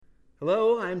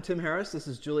Hello, I'm Tim Harris. This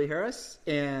is Julie Harris,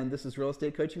 and this is Real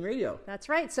Estate Coaching Radio. That's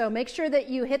right. So make sure that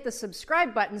you hit the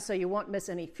subscribe button so you won't miss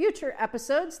any future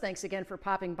episodes. Thanks again for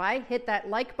popping by. Hit that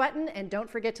like button, and don't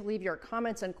forget to leave your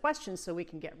comments and questions so we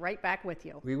can get right back with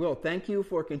you. We will. Thank you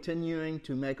for continuing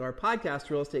to make our podcast,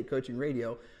 Real Estate Coaching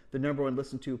Radio, the number one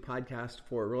listened to podcast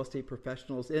for real estate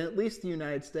professionals in at least the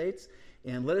United States.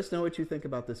 And let us know what you think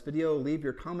about this video. Leave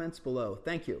your comments below.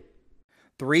 Thank you.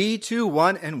 3, 2,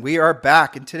 1, and we are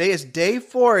back. And today is day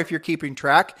 4 if you're keeping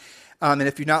track. And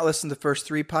if you've not listened to the first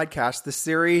 3 podcasts, the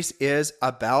series is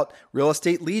about real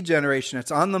estate lead generation.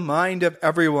 It's on the mind of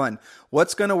everyone.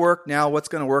 What's going to work now? What's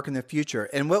going to work in the future?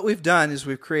 And what we've done is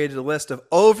we've created a list of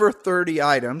over 30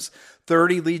 items,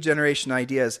 30 lead generation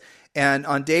ideas. And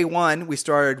on day 1, we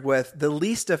started with the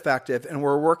least effective, and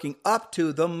we're working up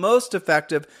to the most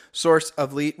effective source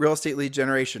of real estate lead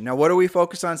generation. Now, what do we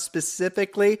focus on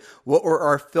specifically? What were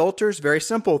our filters? Very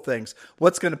simple things.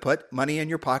 What's going to put money in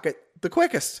your pocket the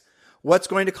quickest? What's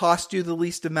going to cost you the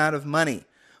least amount of money?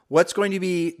 What's going to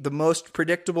be the most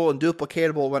predictable and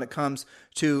duplicatable when it comes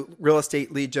to real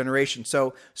estate lead generation?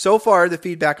 So far, the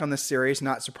feedback on this series,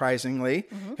 not surprisingly,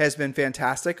 has been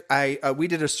fantastic. We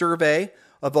did a survey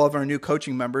of all of our new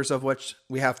coaching members, of which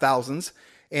we have thousands.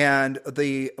 And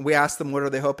we asked them what are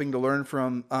they hoping to learn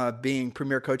from being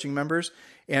Premier Coaching members.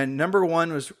 And number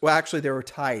 1 was, well, actually they were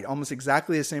tied, almost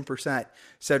exactly the same percent,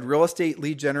 said real estate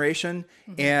lead generation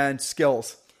and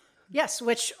skills. Yes,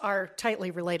 which are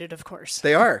tightly related, of course.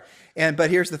 They are. But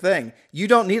here's the thing. You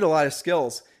don't need a lot of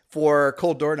skills for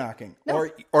cold door knocking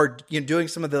or doing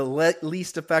some of the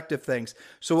least effective things.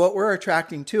 So what we're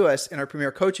attracting to us in our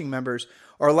Premier Coaching members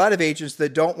are a lot of agents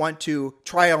that don't want to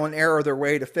trial and error their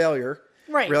way to failure.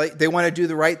 Right. Really, they want to do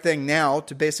the right thing now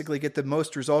to basically get the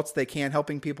most results they can,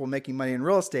 helping people making money in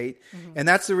real estate. And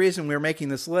that's the reason we're making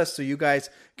this list, so you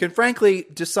guys can frankly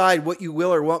decide what you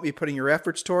will or won't be putting your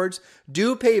efforts towards.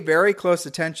 Do pay very close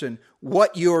attention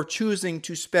what you're choosing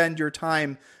to spend your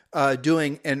time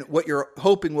doing and what you're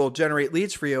hoping will generate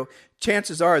leads for you.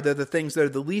 Chances are they're the things that are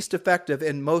the least effective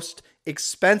and most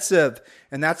expensive.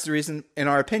 And that's the reason, in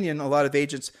our opinion, a lot of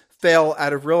agents fail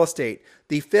out of real estate.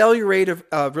 The failure rate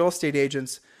of real estate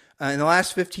agents in the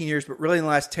last 15 years, but really in the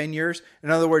last 10 years, in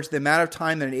other words, the amount of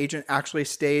time that an agent actually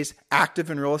stays active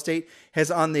in real estate is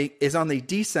on the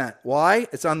descent. Why?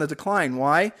 It's on the decline.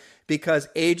 Why? Because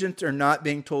agents are not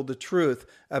being told the truth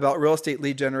about real estate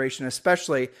lead generation,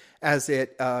 especially as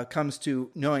it comes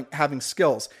to having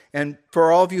skills. And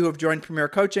for all of you who have joined Premier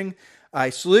Coaching, I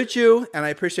salute you, and I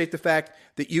appreciate the fact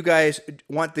that you guys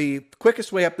want the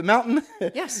quickest way up the mountain.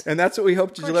 Yes. And that's what we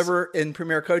hope to deliver in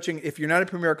Premier Coaching. If you're not a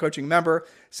Premier Coaching member,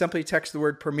 simply text the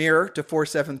word Premier to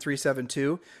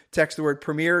 47372. Text the word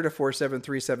Premier to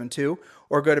 47372,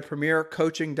 or go to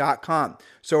premiercoaching.com.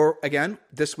 So again,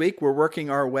 this week we're working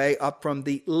our way up from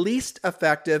the least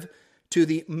effective to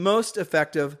the most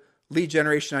effective lead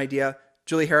generation idea.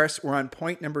 Julie Harris, we're on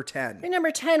point number 10. Point number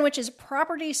 10, which is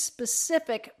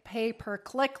property-specific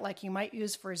pay-per-click, like you might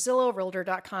use for Zillow,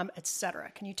 Realtor.com,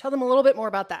 etc. Can you tell them a little bit more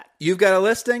about that? You've got a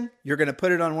listing. You're going to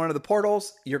put it on one of the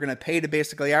portals. You're going to pay to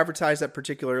basically advertise that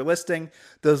particular listing.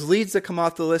 Those leads that come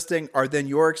off the listing are then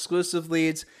your exclusive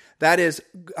leads. That is,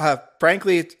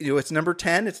 frankly, it's number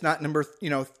 10. It's not number,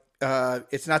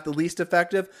 it's not the least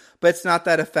effective, but it's not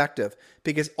that effective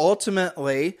because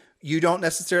ultimately you don't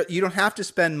have to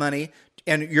spend money.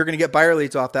 And you're going to get buyer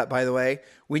leads off that, by the way.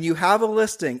 When you have a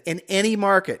listing in any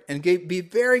market, and be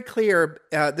very clear,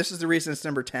 this is the reason it's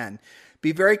number 10.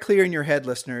 Be very clear in your head,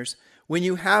 listeners. When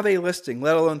you have a listing,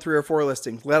 let alone 3 or 4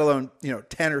 listings, let alone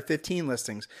 10 or 15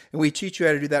 listings, and we teach you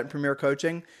how to do that in Premier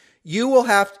Coaching, you will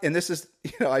have, and this is,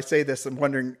 I say this, I'm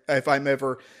wondering if I'm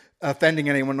ever offending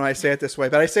anyone when I say it this way,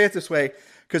 but I say it this way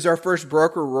because our first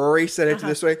broker, Rory, said it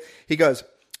this way. He goes,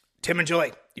 Tim and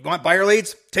Julie, you want buyer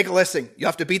leads? Take a listing. You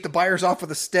have to beat the buyers off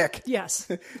with a stick. Yes.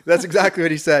 That's exactly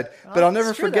what he said. Well, but I'll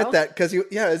never forget though. that because,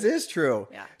 it is true.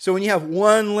 Yeah. So when you have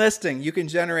one listing, you can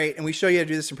generate, and we show you how to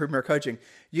do this in Premier Coaching,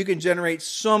 you can generate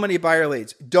so many buyer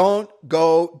leads. Don't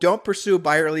pursue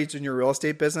buyer leads in your real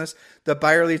estate business. The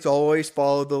buyer leads always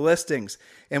follow the listings.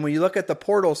 And when you look at the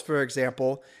portals, for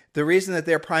example, the reason that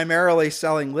they're primarily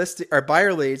selling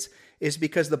buyer leads is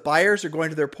because the buyers are going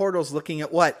to their portals looking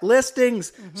at what?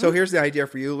 Listings. So here's the idea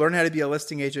for you. Learn how to be a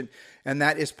listing agent. And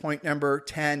that is point number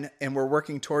 10. And we're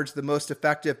working towards the most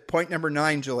effective. Point number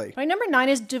 9, Julie. Point number 9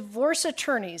 is divorce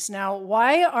attorneys. Now,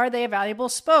 why are they a valuable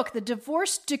spoke? The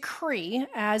divorce decree,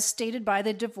 as stated by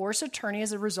the divorce attorney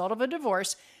as a result of a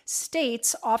divorce,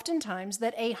 states oftentimes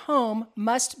that a home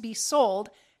must be sold,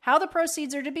 how the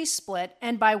proceeds are to be split,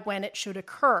 and by when it should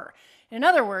occur. In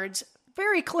other words,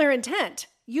 very clear intent.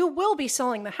 you will be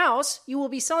selling the house. You will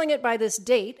be selling it by this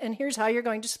date, and here's how you're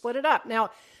going to split it up. Now,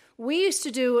 we used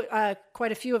to do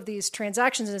quite a few of these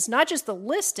transactions, and it's not just the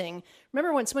listing.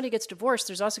 Remember, when somebody gets divorced,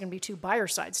 there's also going to be two buyer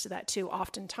sides to that too,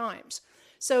 oftentimes.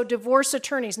 So divorce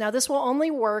attorneys. Now, this will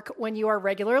only work when you are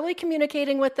regularly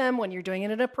communicating with them, when you're doing it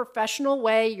in a professional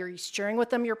way, you're sharing with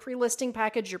them your pre-listing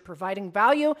package, you're providing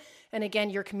value, and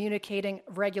again, you're communicating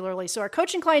regularly. So our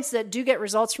coaching clients that do get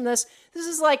results from this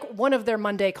is like one of their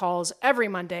Monday calls every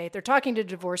Monday. They're talking to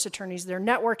divorce attorneys, they're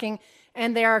networking,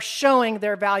 and they are showing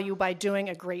their value by doing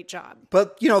a great job.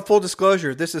 But, full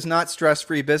disclosure, this is not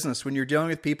stress-free business. When you're dealing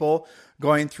with people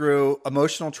going through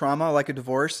emotional trauma like a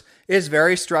divorce, it is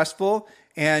very stressful.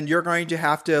 And you're going to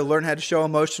have to learn how to show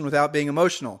emotion without being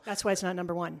emotional. That's why it's not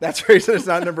number one. That's the reason it's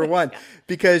not number one. Yeah.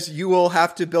 Because you will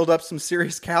have to build up some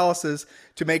serious calluses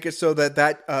to make it so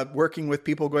that working with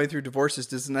people going through divorces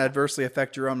doesn't adversely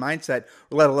affect your own mindset,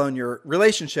 let alone your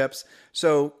relationships.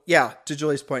 So, yeah, to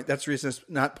Julie's point, that's the reason it's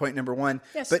not point number one.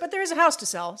 Yes, but there is a house to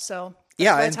sell, so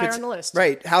that's higher on the list.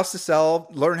 Right, house to sell,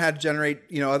 learn how to generate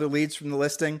other leads from the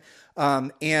listing.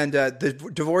 And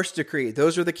the divorce decree,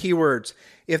 those are the key words.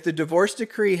 If the divorce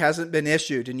decree hasn't been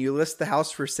issued and you list the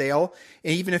house for sale,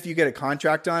 and even if you get a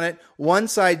contract on it, one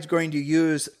side's going to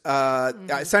use,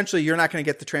 essentially you're not going to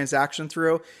get the transaction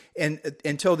through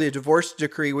until the divorce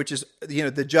decree, which is,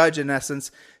 the judge in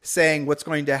essence saying what's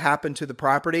going to happen to the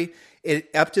property.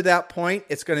 Up to that point,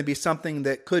 it's going to be something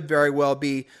that could very well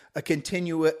be a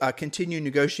continued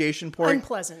negotiation point.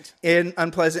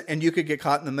 Unpleasant, and you could get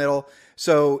caught in the middle.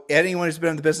 So anyone who's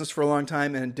been in the business for a long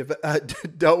time and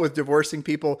dealt with divorcing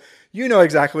people, you know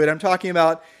exactly what I'm talking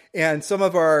about. And some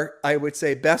of our, I would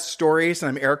say, best stories, and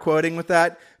I'm air quoting with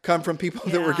that, come from people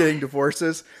that were getting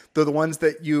divorces. They're the ones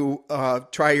that you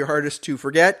try your hardest to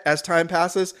forget as time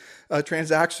passes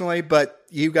transactionally, but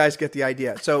you guys get the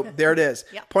idea. So there it is.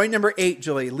 Yep. Point number 8,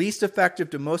 Julie, least effective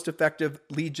to most effective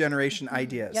lead generation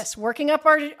ideas. Yes, working up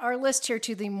our list here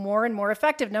to the more and more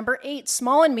effective. Number 8,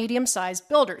 small and medium-sized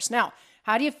builders. Now,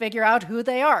 how do you figure out who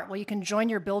they are? Well, you can join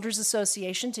your builders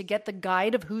association to get the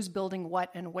guide of who's building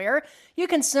what and where. You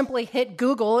can simply hit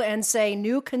Google and say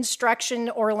new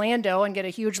construction Orlando and get a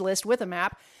huge list with a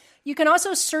map. You can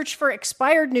also search for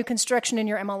expired new construction in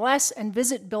your MLS and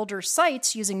visit builder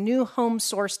sites using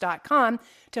newhomesource.com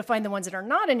to find the ones that are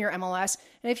not in your MLS.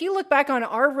 And if you look back on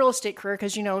our real estate career,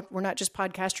 because we're not just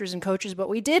podcasters and coaches, but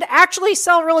we did actually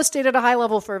sell real estate at a high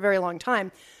level for a very long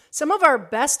time. Some of our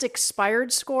best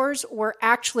expired scores were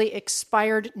actually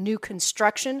expired new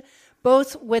construction,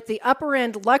 both with the upper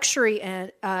end luxury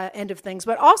end of things,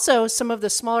 but also some of the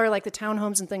smaller, like the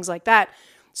townhomes and things like that.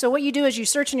 So what you do is you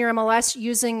search in your MLS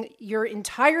using your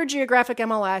entire geographic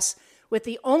MLS with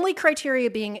the only criteria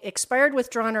being expired,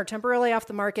 withdrawn, or temporarily off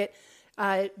the market,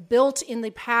 built in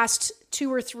the past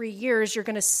 2 or 3 years. You're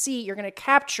going to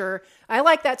capture. I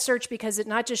like that search because it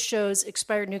not just shows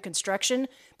expired new construction,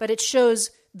 but it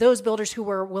shows those builders who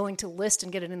were willing to list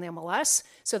and get it in the MLS,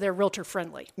 so they're realtor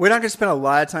friendly. We're not going to spend a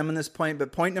lot of time on this point,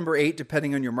 but point number 8,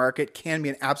 depending on your market, can be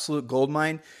an absolute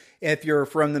goldmine. If you're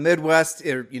from the Midwest,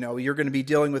 you're going to be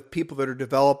dealing with people that are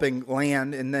developing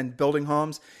land and then building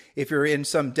homes. If you're in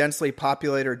some densely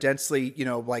populated or densely,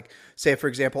 like say, for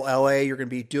example, LA, you're going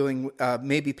to be doing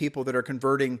maybe people that are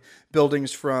converting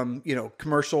buildings from,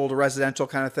 commercial to residential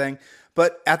kind of thing.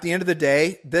 But at the end of the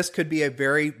day, this could be a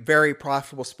very, very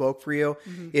profitable spoke for you.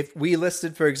 Mm-hmm. If we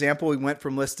listed, for example, we went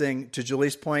from listing, to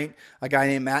Julie's point, a guy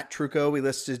named Matt Trucco, we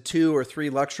listed 2 or 3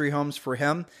 luxury homes for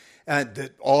him.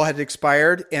 That all had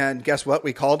expired, and guess what?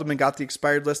 We called him and got the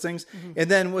expired listings. Mm-hmm.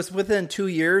 And then within 2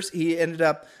 years, he ended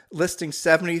up listing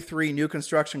 73 new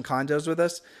construction condos with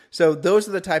us. So those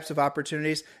are the types of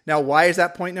opportunities. Now, why is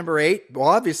that point number 8? Well,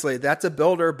 obviously, that's a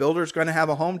builder. Builder's going to have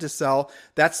a home to sell.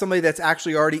 That's somebody that's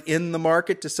actually already in the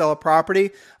market to sell a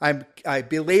property. I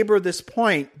belabor this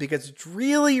point because it's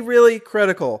really, really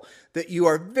critical that you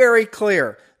are very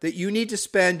clear that you need to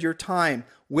spend your time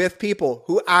with people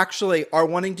who actually are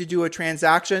wanting to do a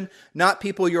transaction, not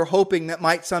people you're hoping that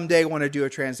might someday want to do a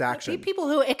transaction. People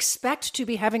who expect to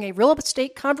be having a real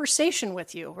estate conversation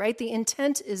with you, right? The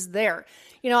intent is there.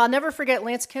 I'll never forget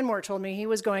Lance Kenmore told me he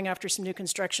was going after some new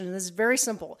construction, and this is very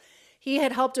simple. He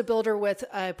had helped a builder with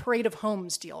a Parade of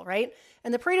Homes deal, right?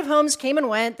 And the Parade of Homes came and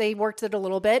went. They worked it a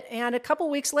little bit. And a couple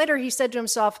weeks later, he said to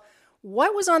himself,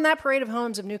 what was on that Parade of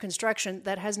Homes of new construction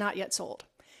that has not yet sold?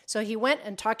 So he went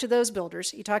and talked to those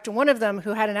builders. He talked to one of them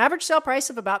who had an average sale price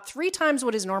of about 3 times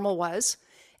what his normal was.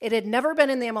 It had never been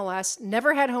in the MLS,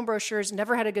 never had home brochures,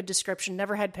 never had a good description,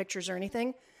 never had pictures or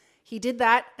anything. He did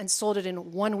that and sold it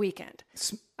in one weekend.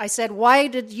 I said, why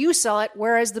did you sell it,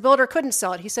 whereas the builder couldn't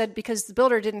sell it? He said, because the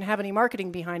builder didn't have any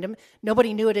marketing behind him.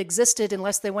 Nobody knew it existed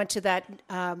unless they went to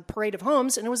that parade of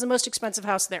homes, and it was the most expensive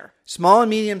house there. Small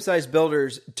and medium-sized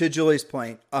builders, to Julie's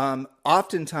point,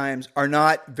 oftentimes are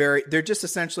not they're just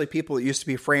essentially people that used to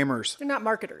be framers. They're not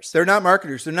marketers. They're not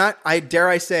marketers. They're not, dare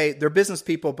I say, they're business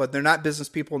people, but they're not business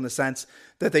people in the sense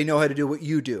that they know how to do what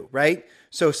you do, right?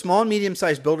 So small and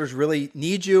medium-sized builders really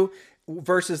need you.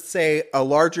 Versus, say, a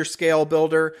larger scale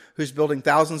builder who's building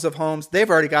thousands of homes. They've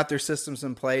already got their systems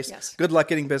in place. Yes. Good luck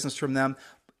getting business from them.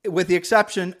 With the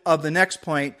exception of the next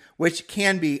point, which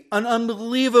can be an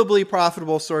unbelievably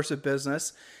profitable source of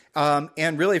business.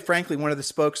 And really, frankly, one of the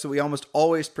spokes that we almost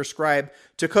always prescribe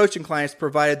to coaching clients,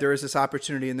 provided there is this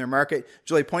opportunity in their market.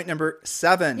 Julie, point number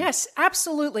 7. Yes,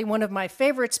 absolutely. One of my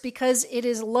favorites because it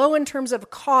is low in terms of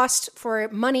cost for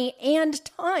money and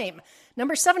time.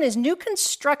 Number 7 is new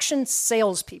construction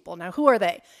salespeople. Now, who are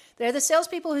they? They're the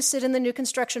salespeople who sit in the new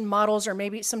construction models, or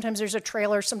maybe sometimes there's a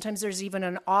trailer, sometimes there's even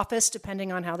an office,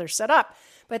 depending on how they're set up.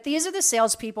 But these are the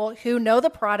salespeople who know the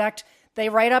product. They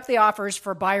write up the offers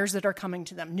for buyers that are coming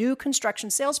to them. New construction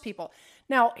salespeople.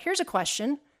 Now, here's a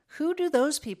question. Who do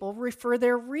those people refer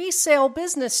their resale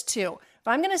business to? If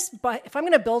I'm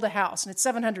going to build a house and it's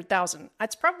 $700,000,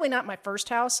 it's probably not my first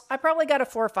house. I probably got a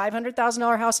 $400,000 or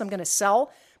 $500,000 house I'm going to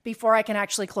sell before I can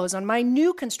actually close on my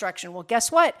new construction. Well,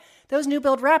 guess what? Those new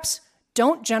build reps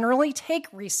don't generally take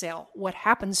resale. What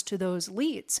happens to those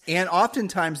leads? And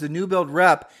oftentimes the new build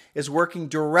rep is working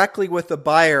directly with the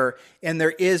buyer, and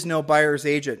there is no buyer's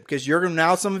agent, because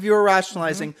now some of you are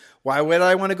rationalizing, why would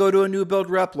I want to go to a new build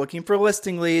rep looking for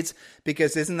listing leads?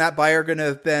 Because isn't that buyer going to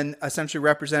have been essentially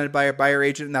represented by a buyer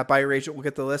agent, and that buyer agent will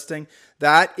get the listing?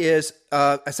 That is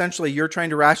essentially you're trying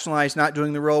to rationalize not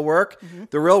doing the real work.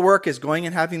 The real work is going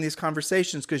and having these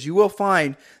conversations, because you will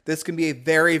find this can be a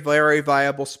very, very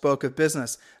viable spoke of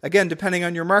business. Again, depending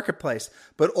on your marketplace,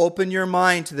 but open your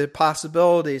mind to the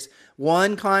possibilities.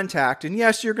 One contact, and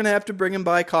yes, you're going to have to bring them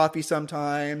by coffee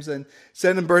sometimes and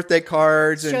send them birthday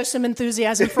cards. Show some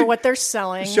enthusiasm for what they're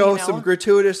selling. Show some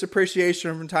gratuitous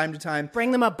appreciation from time to time.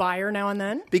 Bring them a buyer now and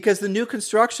then. Because the new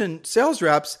construction sales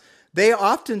reps, they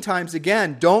oftentimes,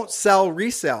 again, don't sell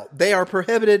resale. They are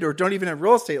prohibited or don't even have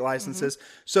real estate licenses.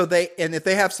 So if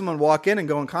they have someone walk in and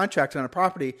go and contract on a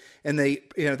property, and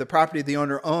the property the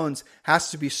owner owns has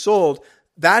to be sold,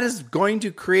 that is going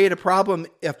to create a problem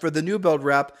for the new build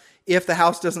rep if the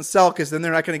house doesn't sell, because then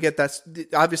they're not going to get that.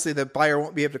 Obviously, the buyer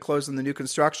won't be able to close on the new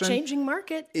construction. Changing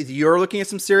market. You're looking at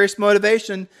some serious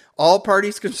motivation. All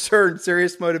parties concerned,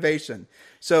 serious motivation.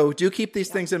 So do keep these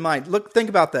things in mind. Think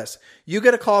about this. You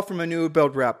get a call from a new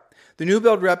build rep. The new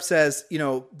build rep says,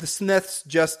 the Smiths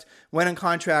just went in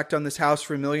contract on this house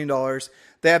for $1 million.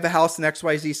 They have a house in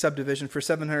XYZ subdivision for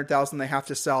 $700,000 they have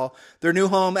to sell. Their new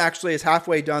home actually is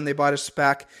halfway done. They bought a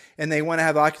spec and they want to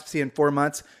have occupancy in 4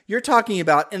 months. You're talking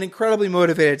about an incredibly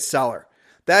motivated seller.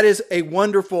 That is a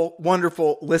wonderful,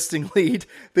 wonderful listing lead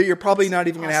that you're probably not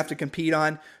even going to have to compete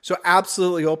on. So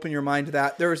absolutely open your mind to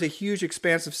that. There is a huge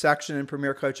expansive section in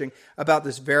Premier Coaching about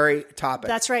this very topic.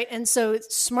 That's right. And so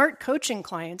smart coaching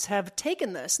clients have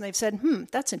taken this and they've said,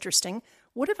 that's interesting.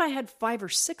 What if I had 5 or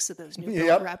 6 of those new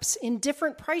build reps in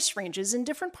different price ranges in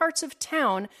different parts of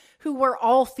town who were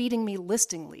all feeding me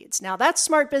listing leads? Now that's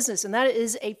smart business, and that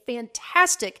is a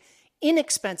fantastic,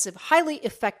 inexpensive, highly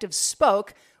effective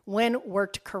spoke when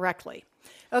worked correctly.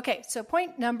 Okay, so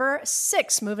point number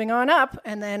 6, moving on up,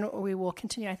 and then we will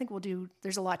continue. I think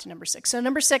there's a lot to number 6. So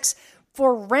number 6,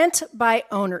 for rent by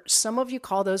owners. Some of you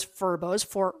call those FRBOs,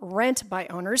 for rent by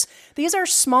owners. These are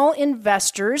small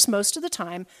investors, most of the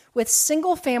time, with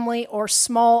single family or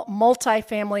small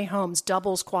multifamily homes,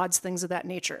 doubles, quads, things of that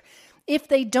nature. If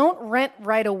they don't rent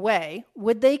right away,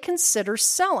 would they consider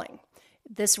selling?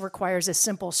 This requires a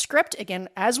simple script. Again,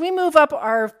 as we move up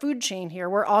our food chain here,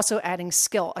 we're also adding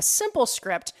skill. A simple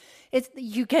script,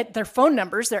 you get their phone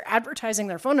numbers. They're advertising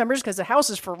their phone numbers because the house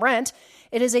is for rent.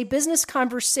 It is a business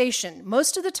conversation.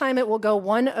 Most of the time, it will go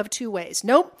one of 2 ways.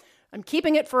 Nope, I'm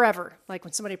keeping it forever. Like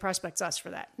when somebody prospects us for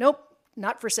that. Nope,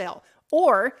 not for sale.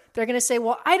 Or they're going to say,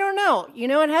 well, I don't know.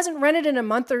 It hasn't rented in a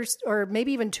month or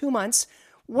maybe even 2 months.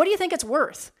 What do you think it's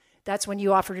worth? That's when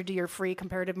you offer to do your free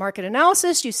comparative market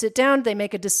analysis. You sit down, they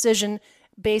make a decision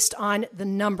based on the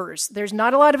numbers. There's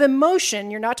not a lot of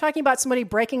emotion. You're not talking about somebody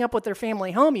breaking up with their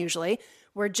family home usually.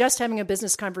 We're just having a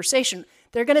business conversation.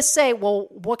 They're going to say, well,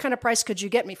 what kind of price could you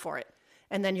get me for it?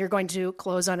 And then you're going to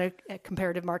close on a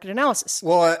comparative market analysis.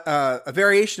 Well, a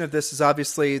variation of this is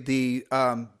obviously the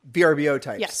VRBO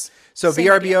types. Yes. So Same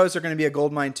VRBOs idea. are going to be a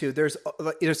gold mine too.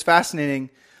 It's fascinating.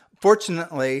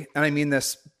 Fortunately, and I mean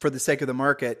this for the sake of the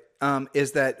market,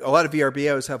 is that a lot of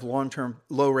VRBOs have long-term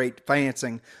low-rate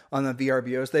financing on the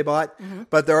VRBOs they bought,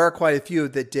 but there are quite a few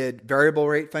that did variable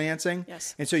rate financing.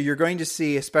 Yes. And so you're going to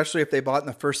see, especially if they bought in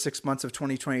the first 6 months of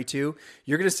 2022,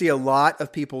 you're going to see a lot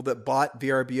of people that bought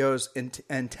VRBOs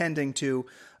intending to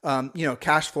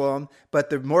cash flow them, but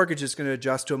the mortgage is going to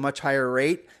adjust to a much higher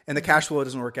rate, and the cash flow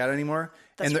doesn't work out anymore.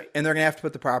 And they're going to have to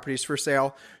put the properties for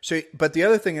sale. So, but the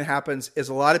other thing that happens is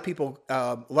a lot of people,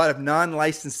 a lot of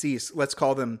non-licensees, let's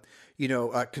call them,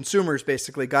 consumers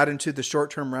basically got into the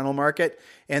short-term rental market,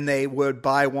 and they would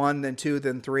buy one, then two,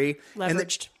 then three.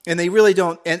 Leveraged. And they really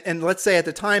don't. And let's say at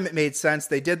the time it made sense.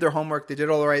 They did their homework. They did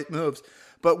all the right moves.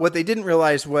 But what they didn't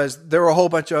realize was there were a whole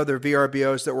bunch of other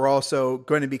VRBOs that were also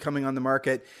going to be coming on the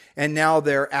market. And now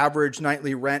their average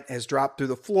nightly rent has dropped through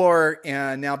the floor.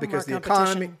 And now because the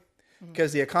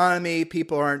economy,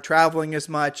 people aren't traveling as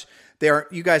much.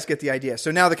 You guys get the idea. So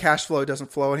now the cash flow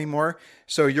doesn't flow anymore.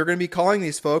 So you're going to be calling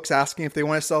these folks, asking if they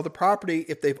want to sell the property.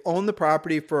 If they've owned the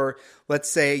property for, let's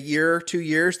say, a year, 2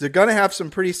 years, they're going to have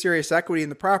some pretty serious equity in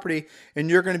the property.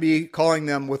 And you're going to be calling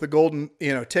them with a golden,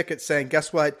 ticket saying,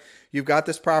 guess what? You've got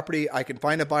this property. I can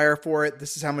find a buyer for it.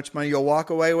 This is how much money you'll walk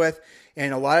away with.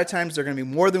 And a lot of times they're going to be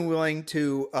more than willing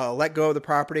to let go of the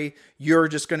property. You're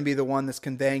just going to be the one that's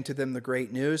conveying to them the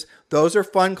great news. Those are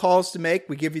fun calls to make.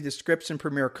 We give you the scripts in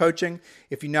Premier Coaching.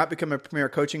 If you've not become a Premier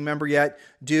Coaching member yet,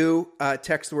 do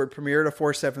text the word Premier to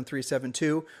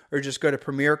 47372 or just go to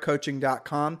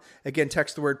premiercoaching.com. Again,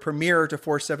 text the word Premier to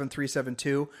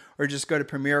 47372 or just go to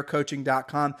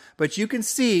premiercoaching.com. But you can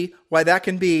see why that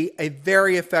can be a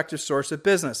very effective source of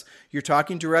business. You're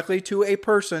talking directly to a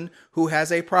person who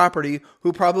has a property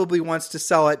who probably wants to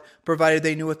sell it, provided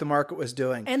they knew what the market was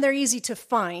doing. And they're easy to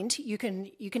find. You can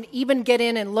even get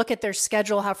in and look at their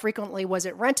schedule. How frequently was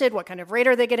it rented? What kind of rate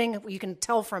are they getting? You can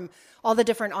tell from all the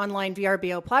different online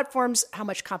VRBO platforms how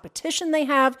much competition they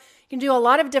have. You can do a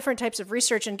lot of different types of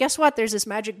research. And guess what? There's this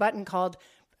magic button called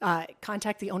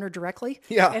contact the owner directly.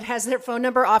 Yeah. It has their phone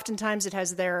number. Oftentimes it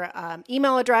has their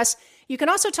email address. You can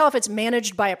also tell if it's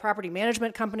managed by a property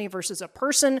management company versus a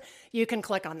person. You can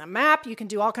click on the map. You can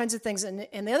do all kinds of things.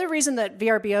 And the other reason that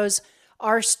VRBOs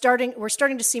we're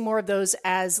starting to see more of those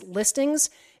as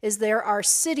listings is there are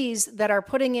cities that are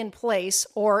putting in place,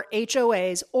 or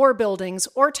HOAs or buildings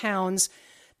or towns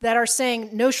that are saying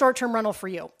no short-term rental for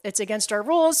you. It's against our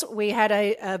rules. We had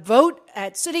a vote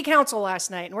at city council last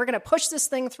night, and we're going to push this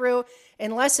thing through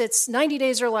unless it's 90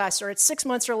 days or less, or it's 6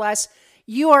 months or less.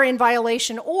 You are in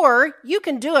violation, or you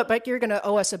can do it, but you're going to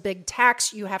owe us a big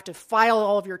tax. You have to file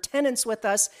all of your tenants with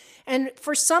us. And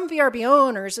for some VRBO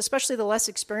owners, especially the less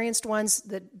experienced ones,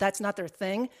 that's not their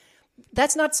thing.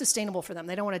 That's not sustainable for them.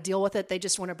 They don't want to deal with it. They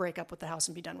just want to break up with the house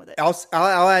and be done with it.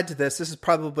 I'll add to this. This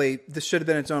should have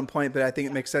been its own point, but I think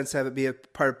it makes sense to have it be a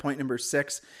part of point number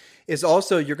 6, is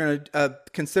also you're going to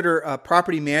consider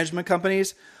property management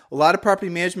companies. A lot of property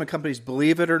management companies,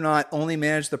 believe it or not, only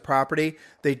manage the property.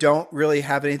 They don't really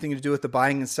have anything to do with the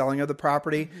buying and selling of the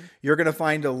property. Mm-hmm. You're going to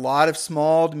find a lot of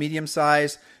small to medium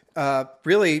size, a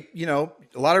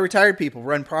lot of retired people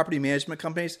run property management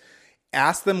companies.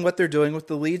 Ask them what they're doing with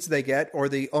the leads they get or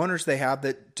the owners they have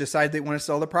that decide they want to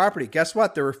sell the property. Guess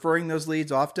what? They're referring those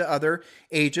leads off to other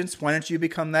agents. Why don't you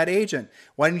become that agent?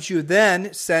 Why don't you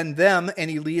then send them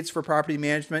any leads for property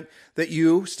management that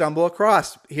you stumble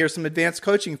across? Here's some advanced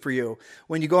coaching for you.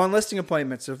 When you go on listing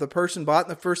appointments, if the person bought in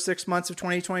the first 6 months of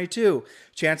 2022,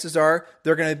 chances are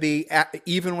they're going to be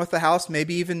even with the house,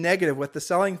 maybe even negative with the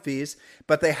selling fees,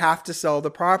 but they have to sell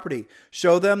the property.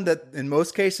 Show them that in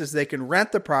most cases they can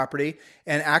rent the property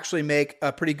and actually make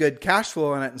a pretty good cash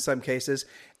flow on it in some cases.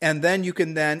 And then you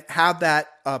can then have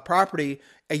that property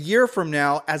a year from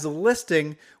now as a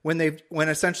listing when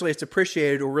essentially it's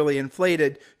appreciated or really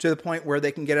inflated to the point where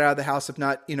they can get it out of the house, if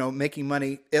not, making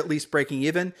money, at least breaking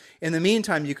even. In the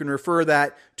meantime, you can refer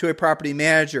that to a property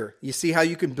manager. You see how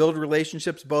you can build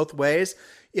relationships both ways.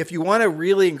 If you want to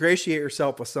really ingratiate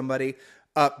yourself with somebody,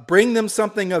 bring them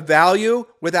something of value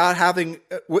without having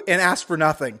and ask for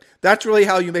nothing. That's really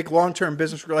how you make long-term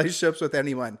business relationships with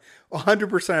anyone.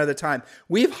 100% of the time.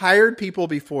 We've hired people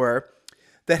before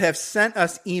that have sent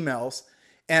us emails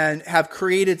and have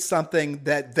created something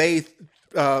that they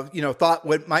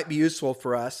thought might be useful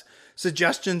for us.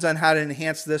 Suggestions on how to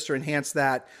enhance this or enhance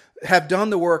that. Have done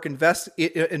the work,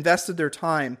 invested their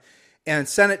time, and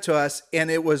sent it to us. And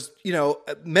it was,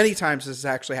 many times this has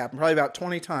actually happened, probably about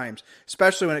 20 times,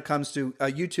 especially when it comes to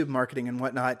YouTube marketing and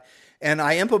whatnot. And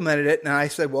I implemented it and I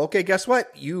said, well, okay, guess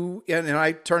what? And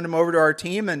I turned them over to our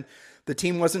team, and the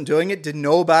team wasn't doing it, didn't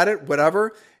know about it,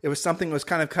 whatever. it was something that was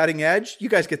kind of cutting edge. You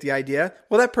guys get the idea.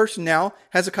 Well, that person now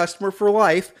has a customer for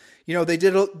life. They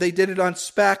did it on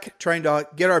spec trying to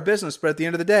get our business. But at the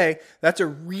end of the day, that's a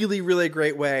really, really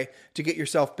great way to get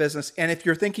yourself business. And if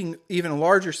you're thinking even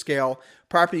larger scale,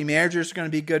 property managers are going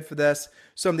to be good for this.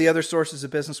 Some of the other sources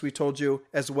of business we told you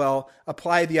as well.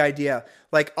 Apply the idea.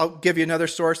 Like, I'll give you another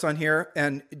source on here.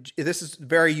 And this is a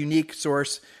very unique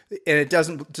source, and it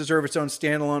doesn't deserve its own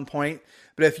standalone point.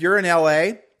 But if you're in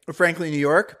LA, or frankly, New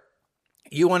York,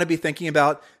 you want to be thinking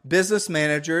about business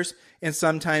managers and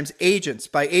sometimes agents.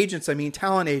 By agents, I mean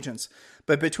talent agents.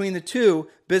 But between the two,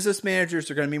 business managers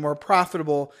are going to be more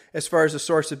profitable as far as a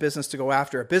source of business to go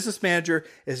after. A business manager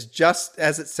is just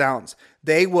as it sounds.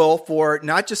 They will, for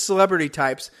not just celebrity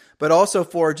types, but also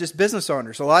for just business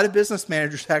owners. A lot of business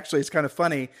managers, actually, it's kind of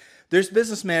funny. There's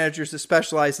business managers that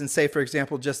specialize in, say, for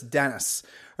example, just dentists.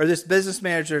 Or there's business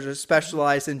managers that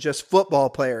specialize in just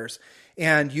football players.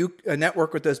 And you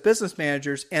network with those business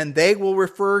managers, and they will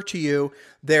refer to you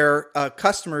their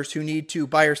customers who need to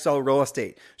buy or sell real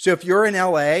estate. So if you're in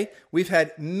LA, we've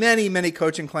had many, many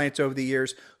coaching clients over the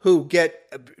years who get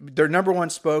their number one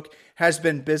spoke has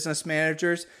been business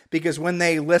managers, because when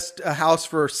they list a house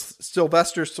for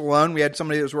Sylvester Stallone, we had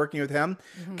somebody that was working with him.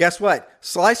 Mm-hmm. Guess what?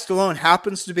 Sly Stallone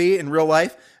happens to be in real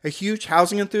life a huge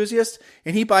housing enthusiast,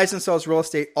 and he buys and sells real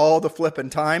estate all the flipping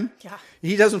time. Yeah.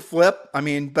 He doesn't flip.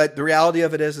 But the reality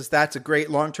of it is that's a great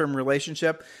long-term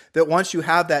relationship that once you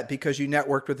have that because you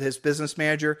networked with his business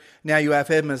manager, now you have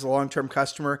him as a long-term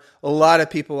customer. A lot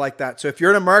of people like that. So if you're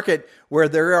in a market where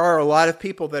there are a lot of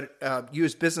people that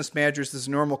use business managers as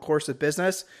a normal course of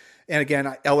business, and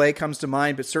again, LA comes to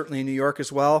mind, but certainly in New York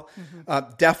as well,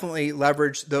 definitely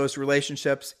leverage those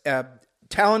relationships.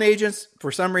 Talent agents,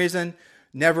 for some reason,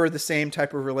 never the same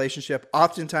type of relationship.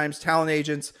 Oftentimes, talent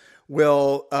agents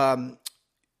will,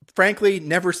 frankly,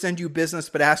 never send you business,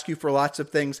 but ask you for lots of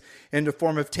things in the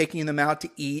form of taking them out to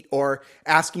eat or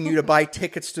asking you to buy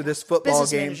tickets to this football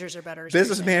business game. Managers are better.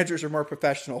 Business managers are more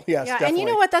professional. Yes, yeah, definitely. And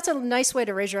you know what? That's a nice way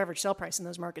to raise your average sale price in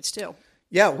those markets too.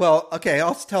 Yeah, well, okay,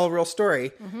 I'll tell a real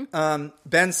story.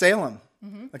 Ben Salem,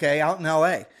 out in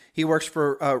LA. He works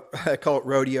for, I call it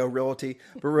Rodeo Realty,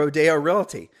 but Rodeo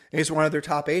Realty. He's one of their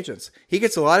top agents. He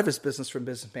gets a lot of his business from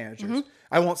business managers.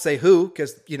 I won't say who,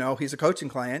 because, he's a coaching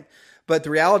client. But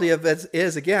the reality of it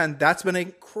is, again, that's been an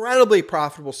incredibly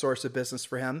profitable source of business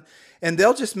for him. And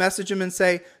they'll just message him and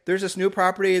say, there's this new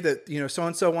property that,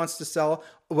 so-and-so wants to sell.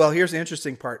 Well, here's the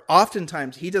interesting part.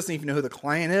 Oftentimes, he doesn't even know who the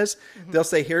client is. They'll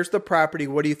say, here's the property.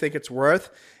 What do you think it's worth?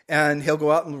 And he'll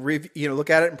go out and look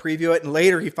at it and preview it. And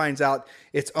later he finds out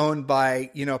it's owned by,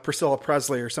 Priscilla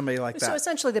Presley or somebody like that. So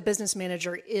essentially the business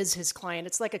manager is his client.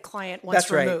 It's like a client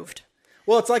once removed. Right.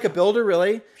 Well, it's like a builder,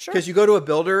 really, because you go to a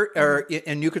builder or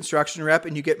a new construction rep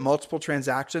and you get multiple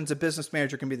transactions. A business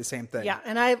manager can be the same thing. Yeah,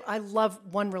 and I love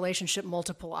one relationship,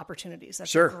 multiple opportunities.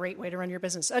 That's a great way to run your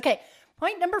business. Okay,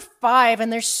 point number 5,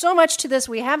 and there's so much to this.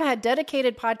 We have had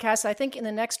dedicated podcasts. I think in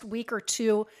the next week or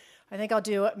two, I think I'll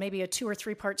do maybe a 2 or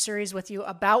 3 part series with you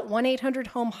about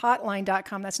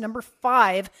 1-800-HOME-HOTLINE.com. That's number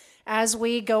 5 as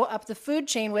we go up the food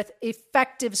chain with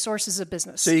effective sources of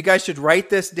business. So you guys should write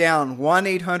this down,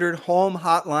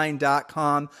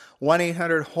 1-800-HOME-HOTLINE.com,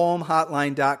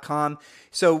 1-800-HOME-HOTLINE.com.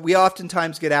 So we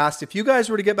oftentimes get asked, if you guys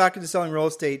were to get back into selling real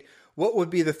estate, what would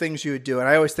be the things you would do? And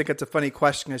I always think it's a funny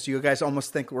question because you guys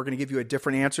almost think we're going to give you a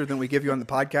different answer than we give you on the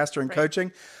podcast or in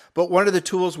coaching. But one of the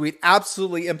tools we'd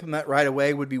absolutely implement right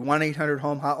away would be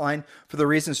 1-800-HOME-HOTLINE for the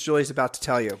reasons Julie's about to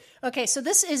tell you. Okay, so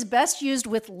this is best used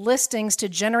with listings to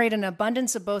generate an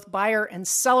abundance of both buyer and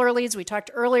seller leads. We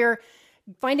talked earlier,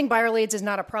 finding buyer leads is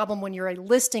not a problem when you're a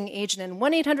listing agent. And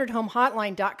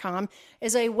 1-800-HOME-HOTLINE.com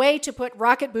is a way to put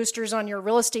rocket boosters on your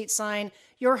real estate sign,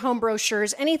 your home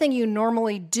brochures, anything you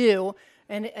normally do.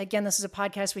 And again, this is a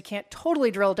podcast. We can't totally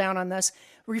drill down on this.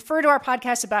 Refer to our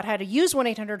podcast about how to use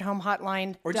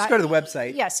 1-800-HOME-HOTLINE. Or just go to the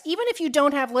website. Yes. Even if you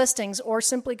don't have listings or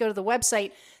simply go to the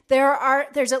website,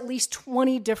 there's at least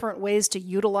 20 different ways to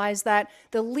utilize that.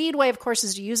 The lead way, of course,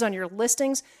 is to use on your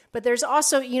listings. But there's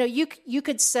also, you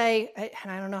could say,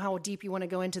 and I don't know how deep you want to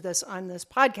go into this on this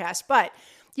podcast, but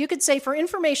you could say for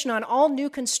information on all new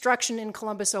construction in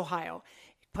Columbus, Ohio,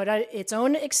 put out its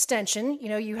own extension.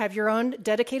 You have your own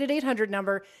dedicated 800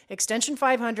 number, extension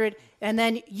 500, and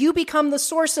then you become the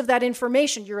source of that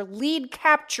information. You're lead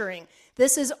capturing.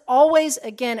 This is always,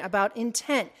 again, about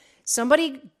intent.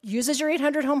 Somebody uses your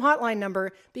 800 home hotline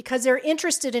number because they're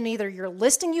interested in either your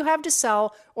listing you have to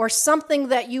sell or something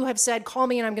that you have said, call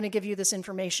me and I'm going to give you this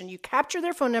information. You capture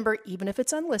their phone number, even if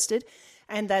it's unlisted.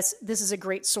 And this is a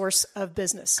great source of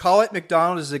business. Call It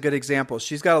McDonald is a good example.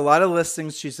 She's got a lot of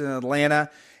listings. She's in Atlanta.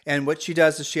 And what she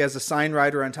does is she has a sign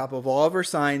writer on top of all of her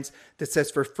signs that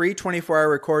says for free 24-hour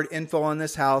record info on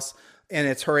this house. And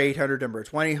it's her 800 number. It's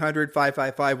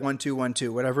 1-800-555-1212,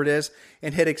 whatever it is,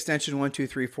 and hit extension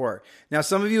 1234. Now,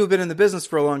 some of you who have been in the business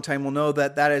for a long time will know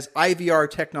that that is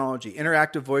IVR technology,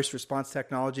 interactive voice response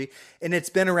technology, and it's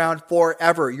been around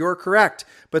forever. You're correct.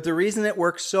 But the reason it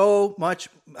works so much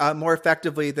more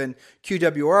effectively than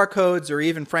QWR codes or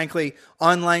even, frankly,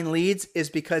 online leads is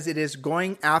because it is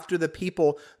going after the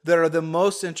people that are the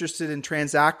most interested in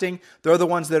transacting. They're the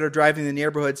ones that are driving the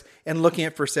neighborhoods and looking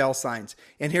at for sale signs.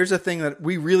 And here's the thing that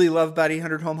we really love about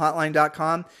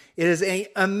 800homehotline.com. It is an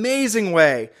amazing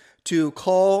way to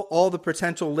call all the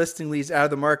potential listing leads out of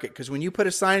the market. Because when you put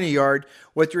a sign in a yard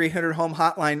with your 800 home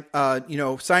hotline,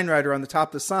 sign writer on the top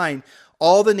of the sign,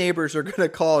 all the neighbors are going to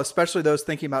call, especially those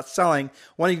thinking about selling,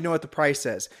 wanting to know what the price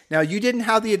is. Now, you didn't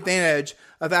have the advantage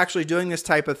of actually doing this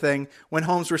type of thing when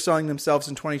homes were selling themselves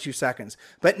in 22 seconds.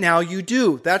 But now you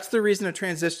do. That's the reason a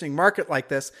transitioning market like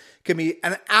this can be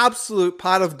an absolute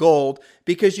pot of gold,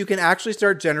 because you can actually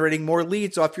start generating more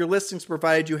leads off your listings,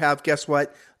 provided you have, guess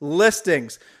what,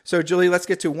 listings. So, Julie, let's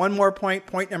get to one more point,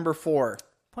 point number 4.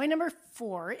 Point number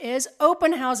 4 is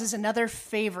open houses, another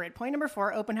favorite. Point number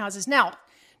 4, open houses. Now,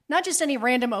 not just any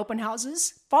random open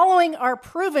houses, following our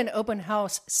proven open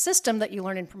house system that you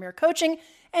learn in Premier Coaching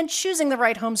and choosing the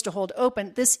right homes to hold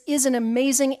open, this is an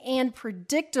amazing and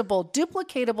predictable,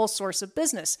 duplicatable source of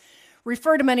business.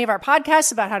 Refer to many of our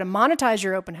podcasts about how to monetize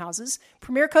your open houses.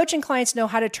 Premier Coaching clients know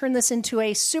how to turn this into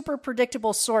a super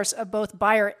predictable source of both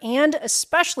buyer and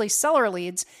especially seller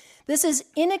leads. This is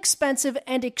inexpensive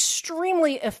and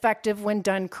extremely effective when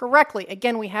done correctly.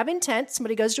 Again, we have intent.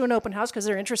 Somebody goes to an open house because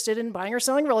they're interested in buying or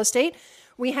selling real estate.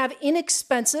 We have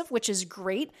inexpensive, which is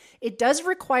great. It does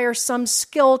require some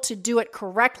skill to do it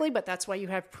correctly, but that's why you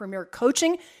have Premier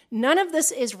Coaching. None of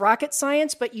this is rocket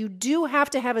science, but you do have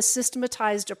to have a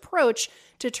systematized approach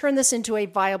to turn this into a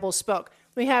viable spoke.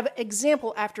 We have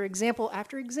example after example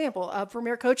after example of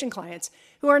Premier Coaching clients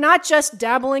who are not just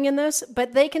dabbling in this,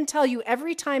 but they can tell you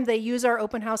every time they use our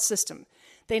open house system,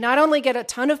 they not only get a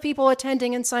ton of people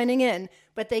attending and signing in,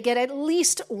 but they get at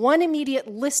least one immediate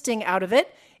listing out of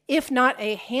it, if not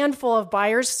a handful of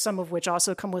buyers, some of which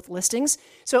also come with listings.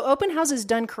 So open houses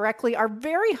done correctly are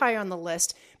very high on the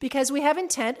list because we have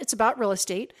intent. It's about real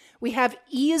estate. We have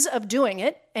ease of doing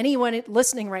it. Anyone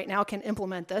listening right now can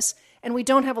implement this. And we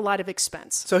don't have a lot of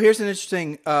expense. So here's an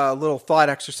interesting little thought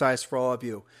exercise for all of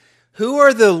you. Who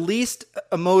are the least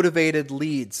motivated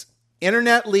leads?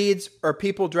 Internet leads or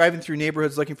people driving through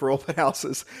neighborhoods looking for open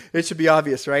houses? It should be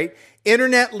obvious, right?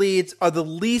 Internet leads are the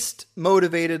least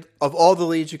motivated of all the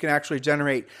leads you can actually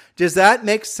generate. Does that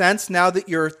make sense now that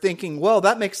you're thinking, well,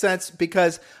 that makes sense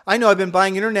because I know I've been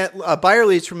buying internet buyer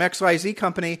leads from XYZ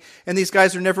company and these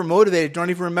guys are never motivated, don't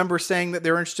even remember saying that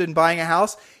they're interested in buying a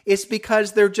house? It's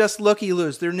because they're just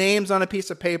looky-loos. Their name's on a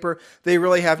piece of paper. They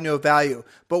really have no value.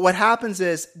 But what happens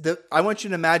is, I want you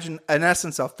to imagine, in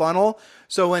essence, a funnel.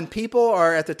 So when people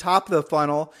are at the top of the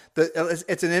funnel,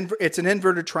 it's an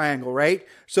inverted triangle, right?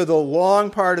 So the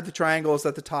long part of the triangle is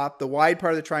at the top. The wide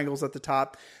part of the triangle is at the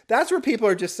top. That's where people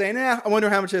are just saying, I wonder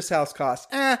how much this house costs.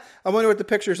 I wonder what the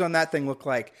pictures on that thing look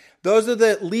like. Those are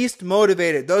the least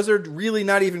motivated. Those are really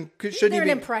not even, shouldn't They're even.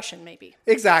 an impression, maybe.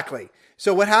 Exactly.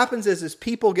 So what happens is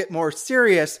people get more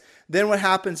serious. Then what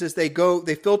happens is they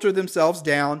filter themselves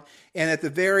down. And at the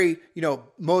very,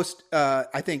 most,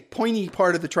 I think, pointy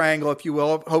part of the triangle, if you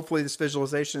will, hopefully this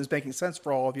visualization is making sense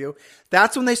for all of you.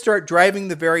 That's when they start driving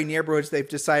the very neighborhoods they've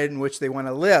decided in which they want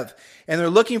to live. And they're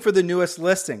looking for the newest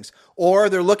listings. Or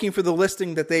they're looking for the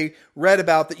listing that they read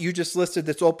about that you just listed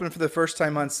that's open for the first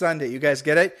time on Sunday. You guys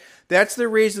get it? That's the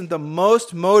reason the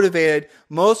most motivated,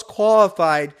 most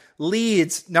qualified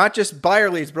leads, not just buyer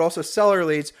leads, but also seller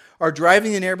leads, are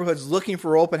driving the neighborhoods looking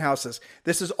for open houses.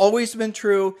 This has always been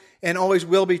true and always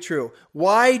will be true.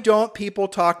 Why don't people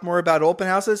talk more about open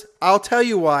houses? I'll tell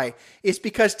you why. It's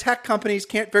because tech companies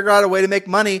can't figure out a way to make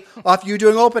money off you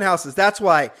doing open houses. That's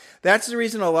why. That's the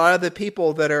reason a lot of the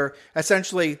people that are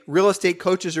essentially real estate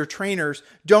coaches or trainers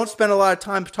don't spend a lot of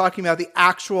time talking about the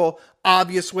actual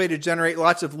obvious way to generate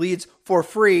lots of leads for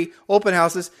free, open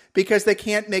houses, because they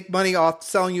can't make money off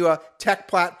selling you a tech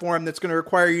platform that's going to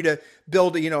require you to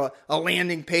build a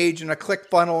landing page and a click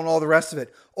funnel and all the rest of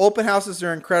it. Open houses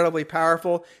are incredibly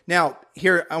powerful. Now,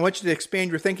 here, I want you to expand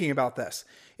your thinking about this.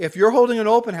 If you're holding an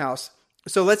open house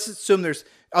So let's assume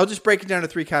I'll just break it down to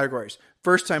 3 categories: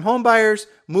 first-time home buyers,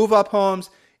 move-up homes,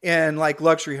 and like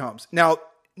luxury homes. Now,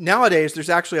 nowadays, there's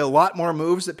actually a lot more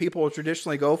moves that people will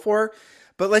traditionally go for.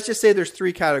 But let's just say there's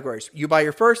 3 categories. You buy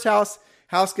your first house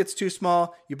gets too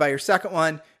small. You buy your second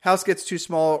one, house gets too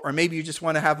small, or maybe you just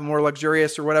want to have a more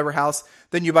luxurious or whatever house,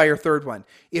 then you buy your third one.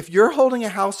 If you're holding a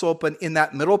house open in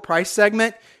that middle price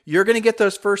segment, you're going to get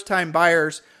those first-time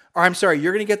buyers, you're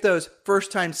going to get those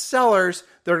first-time sellers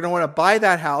that are going to want to buy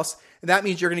that house. And that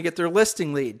means you're going to get their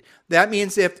listing lead. That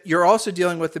means if you're also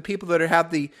dealing with the people that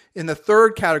have in the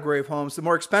third category of homes, the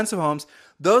more expensive homes,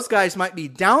 those guys might be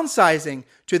downsizing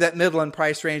to that Midland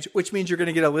price range, which means you're going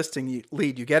to get a listing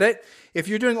lead. You get it? If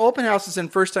you're doing open houses in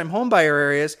first-time home buyer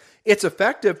areas, it's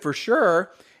effective for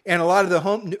sure. And a lot of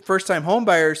the first-time home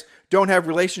buyers don't have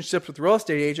relationships with real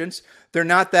estate agents. They're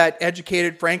not that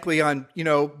educated, frankly, on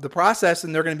the process,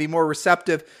 and they're going to be more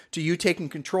receptive to you taking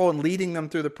control and leading them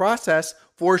through the process.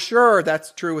 For sure,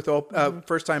 that's true with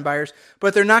first-time buyers,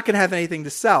 but they're not going to have anything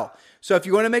to sell. So if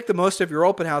you want to make the most of your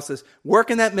open houses,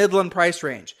 work in that Midland price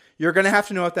range. You're going to have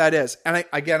to know what that is. And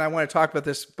I want to talk about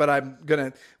this, but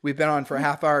we've been on for a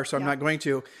half hour, so I'm not going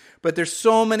to. But there's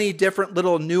so many different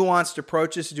little nuanced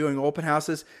approaches to doing open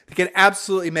houses that can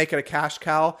absolutely make it a cash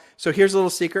cow. So here's a little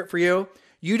secret for you.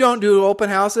 You don't do open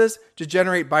houses to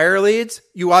generate buyer leads.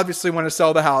 You obviously want to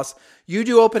sell the house. You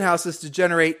do open houses to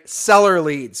generate seller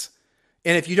leads.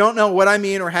 And if you don't know what I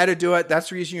mean or how to do it, that's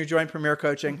the reason you join Premier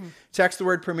Coaching. Mm-hmm. Text the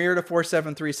word Premier to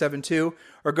 47372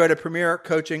 or go to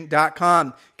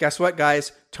premiercoaching.com. Guess what,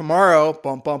 guys? Tomorrow,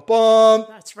 bum, bum, bum.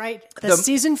 That's right. The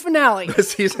season finale. The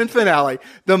season finale.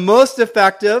 The most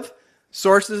effective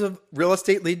sources of real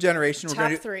estate lead generation.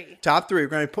 Top 3. Top 3. We're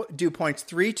going to do points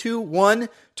 3, 2, 1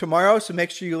 tomorrow. So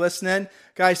make sure you listen in.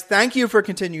 Guys, thank you for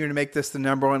continuing to make this the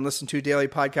number 1 listen to daily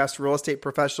podcast for real estate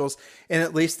professionals in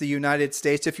at least the United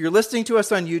States. If you're listening to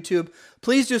us on YouTube,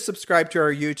 please do subscribe to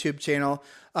our YouTube channel.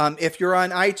 If you're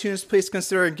on iTunes, please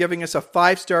consider giving us a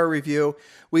 5-star review.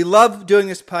 We love doing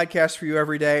this podcast for you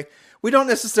every day. We don't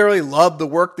necessarily love the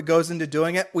work that goes into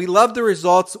doing it. We love the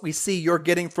results we see you're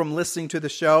getting from listening to the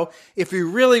show. If you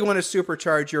really want to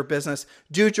supercharge your business,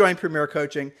 do join Premier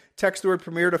Coaching. Text the word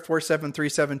Premier to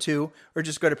 47372 or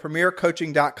just go to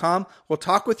premiercoaching.com. We'll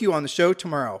talk with you on the show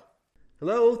tomorrow.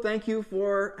 Hello, thank you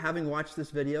for having watched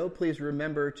this video. Please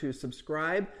remember to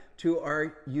subscribe to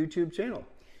our YouTube channel.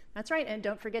 That's right. And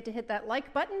don't forget to hit that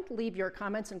like button, leave your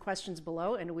comments and questions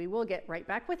below, and we will get right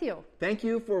back with you. Thank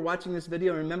you for watching this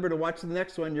video. And remember to watch the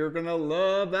next one. You're going to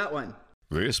love that one.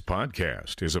 This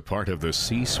podcast is a part of the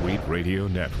C-Suite Radio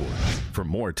Network. For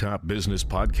more top business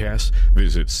podcasts,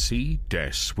 visit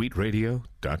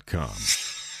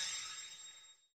c-suiteradio.com.